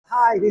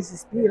Hi, this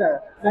is Peter.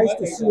 Nice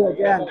to see you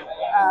again.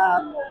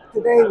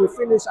 Today we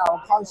finished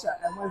our concert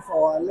and went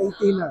for a late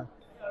dinner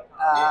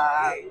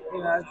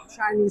in a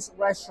Chinese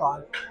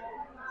restaurant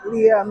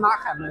near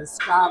Markham and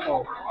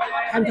Scarborough,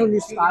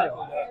 Cantonese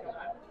style.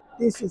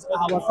 This is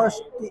our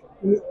first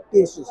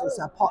dish. It's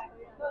a pot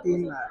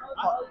dinner.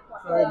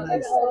 Very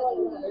nice.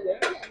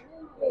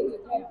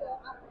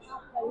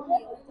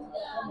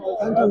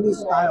 Cantonese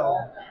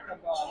style.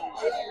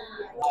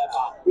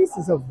 This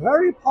is a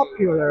very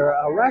popular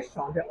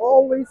restaurant. They're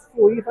always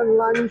full, even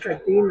lunch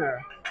and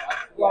dinner.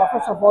 Well,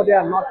 first of all, they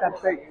are not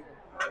that big,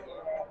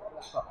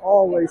 but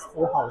always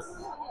full house.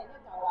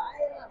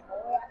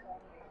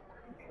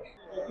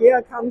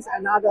 Here comes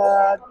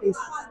another dish.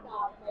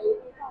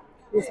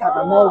 This has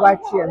a more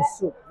veggie and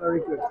soup.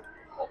 Very good.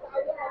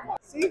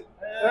 See?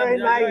 Very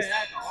nice.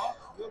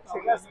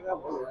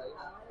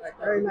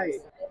 Very nice.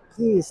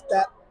 Here is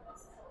that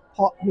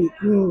pot meat.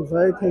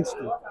 Very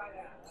tasty.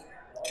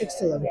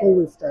 Excellent. Go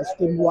with the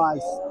steamed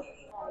rice.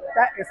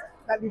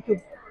 That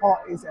little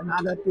pot is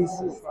another dish.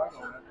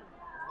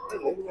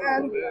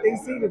 And they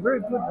say they're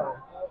very good though.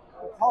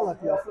 The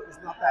quality of food is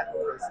not that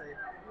good, they say.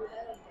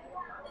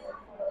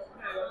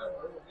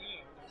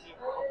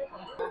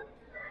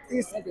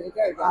 This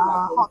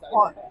hot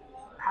pot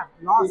have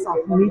lots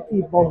of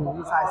meaty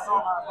bones, I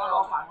see.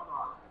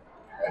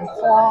 And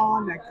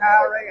corn and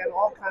curry and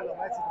all kinds of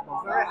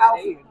vegetables. Very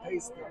healthy and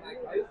tasty.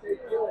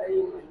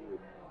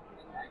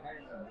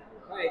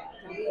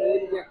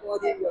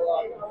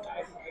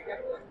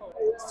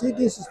 See,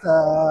 this is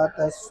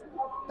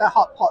the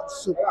hot pot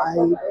soup I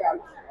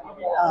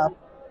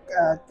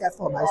get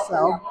for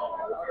myself.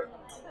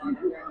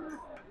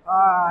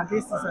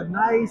 This is a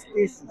nice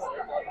dish.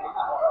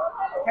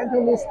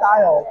 Cantonese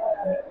style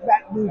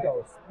red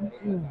noodles.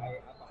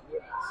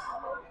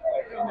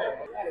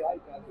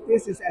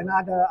 This is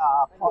another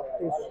pot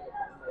dish.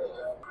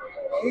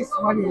 This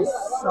one is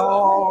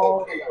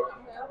so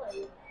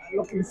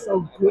looking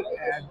so good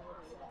and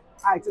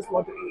I just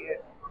want to eat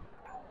it.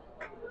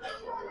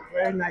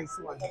 Very nice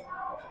one.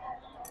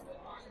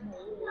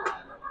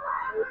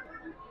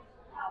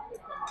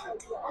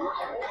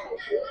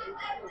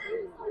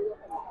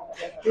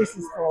 This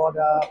is for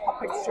the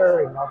public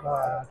sharing of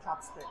a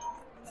chopstick.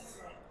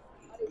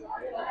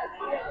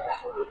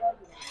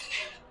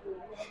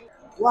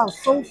 Wow,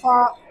 so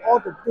far all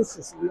the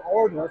dishes we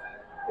ordered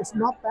is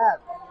not bad.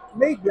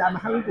 Maybe I'm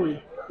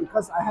hungry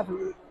because I haven't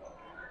eaten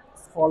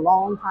for a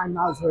long time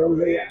now. It's very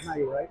late at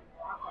night, right?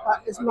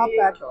 But it's not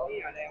bad though.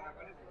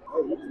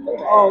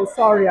 Oh,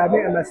 sorry, I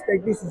made a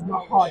mistake. This is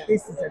not hot.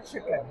 This is a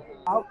chicken.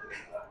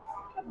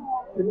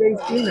 Today's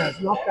dinner is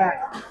not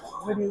bad.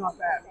 Really not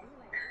bad.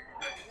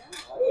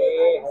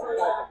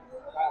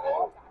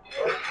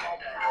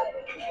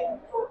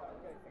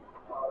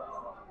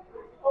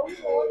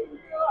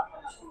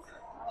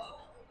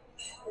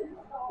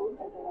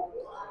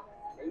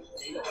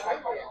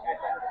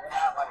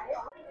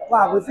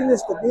 Wow, we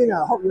finished the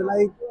dinner. Hope you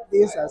like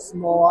this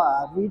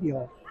small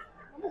video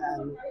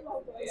and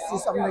see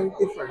something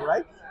different,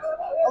 right?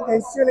 Okay,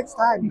 see you next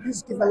time.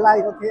 Please give a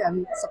like, okay,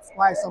 and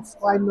subscribe.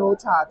 Subscribe, no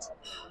charge.